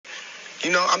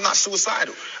I'm not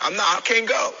suicidal. I can't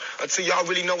go until y'all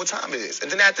really know what time it is.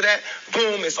 And then after that,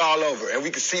 boom, it's all over. And we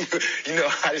can see,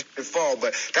 how this shit fall.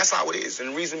 But that's how it is.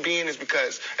 And the reason being is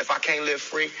because if I can't live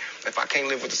free, if I can't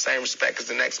live with the same respect as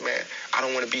the next man, I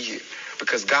don't want to be here.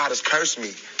 Because God has cursed me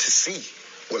to see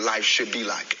what life should be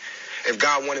like. If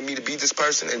God wanted me to be this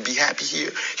person and be happy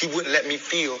here, he wouldn't let me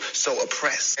feel so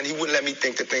oppressed. And he wouldn't let me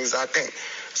think the things I think.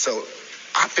 So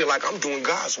I feel like I'm doing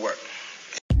God's work.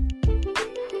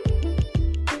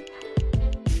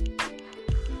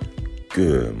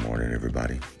 Good morning,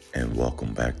 everybody, and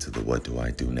welcome back to the What Do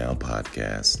I Do Now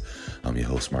podcast. I'm your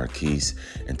host, Marquise,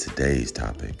 and today's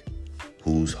topic,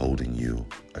 who's holding you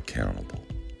accountable?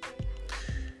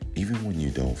 Even when you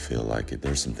don't feel like it,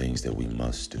 there's some things that we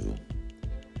must do.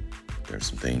 There's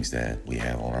some things that we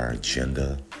have on our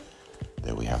agenda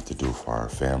that we have to do for our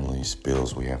families,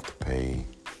 bills we have to pay,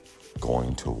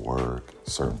 going to work,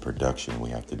 certain production we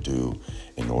have to do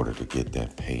in order to get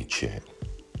that paycheck.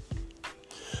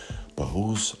 But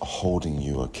who's holding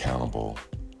you accountable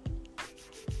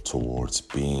towards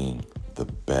being the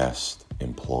best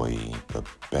employee, the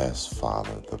best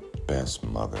father, the best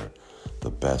mother,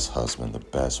 the best husband, the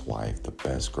best wife, the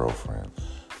best girlfriend,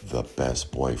 the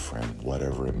best boyfriend,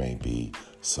 whatever it may be,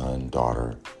 son,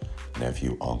 daughter,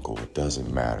 nephew, uncle, it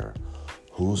doesn't matter.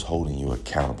 Who's holding you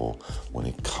accountable when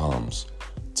it comes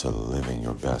to living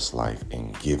your best life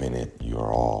and giving it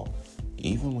your all,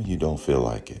 even when you don't feel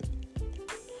like it?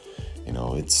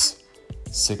 It's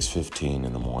 6:15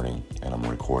 in the morning and I'm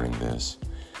recording this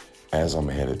as I'm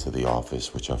headed to the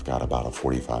office, which I've got about a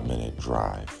 45-minute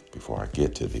drive before I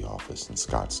get to the office in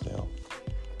Scottsdale.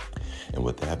 And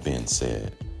with that being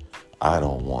said, I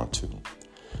don't want to.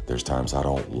 There's times I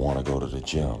don't want to go to the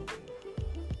gym,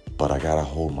 but I got to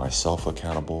hold myself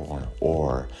accountable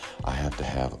or I have to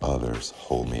have others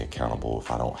hold me accountable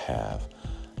if I don't have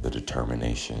the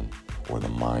determination or the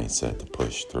mindset to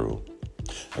push through.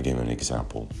 I'll give you an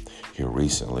example. Here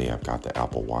recently, I've got the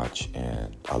Apple Watch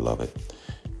and I love it.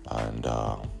 And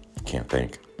can't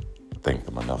thank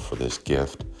them enough for this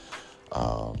gift.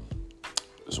 So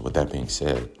with that being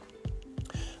said,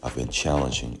 I've been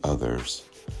challenging others,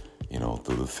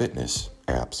 through the fitness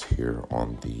apps here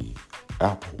on the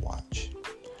Apple Watch.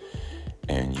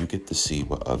 And you get to see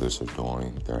what others are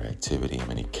doing, their activity, how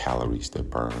many calories they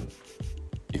burn.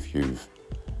 If you've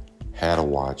had a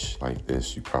watch like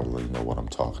this, you probably know what I'm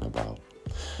talking about.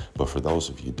 But for those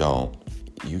of you who don't,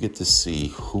 you get to see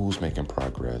who's making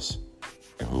progress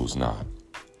and who's not.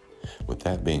 With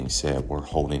that being said, we're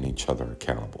holding each other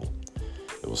accountable.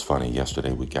 It was funny,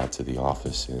 yesterday we got to the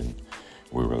office and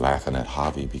we were laughing at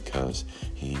Javi because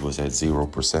he was at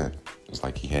 0%. It was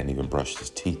like he hadn't even brushed his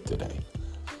teeth today.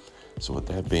 So with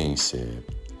that being said,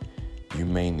 you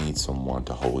may need someone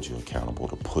to hold you accountable,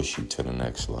 to push you to the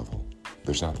next level.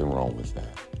 There's nothing wrong with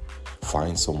that.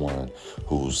 Find someone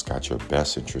who's got your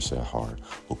best interests at heart,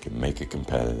 who can make it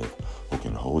competitive, who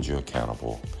can hold you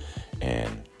accountable,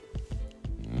 and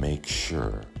make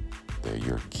sure that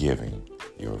you're giving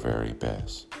your very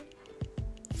best.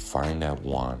 Find that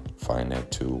one, find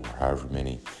that two, or however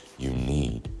many you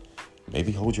need.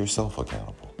 Maybe hold yourself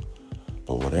accountable.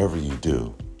 But whatever you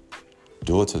do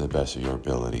it to the best of your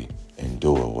ability and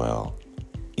do it well,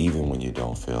 even when you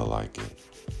don't feel like it.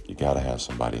 You got to have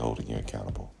somebody holding you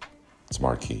accountable. It's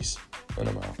Marquise, and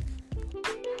I'm out.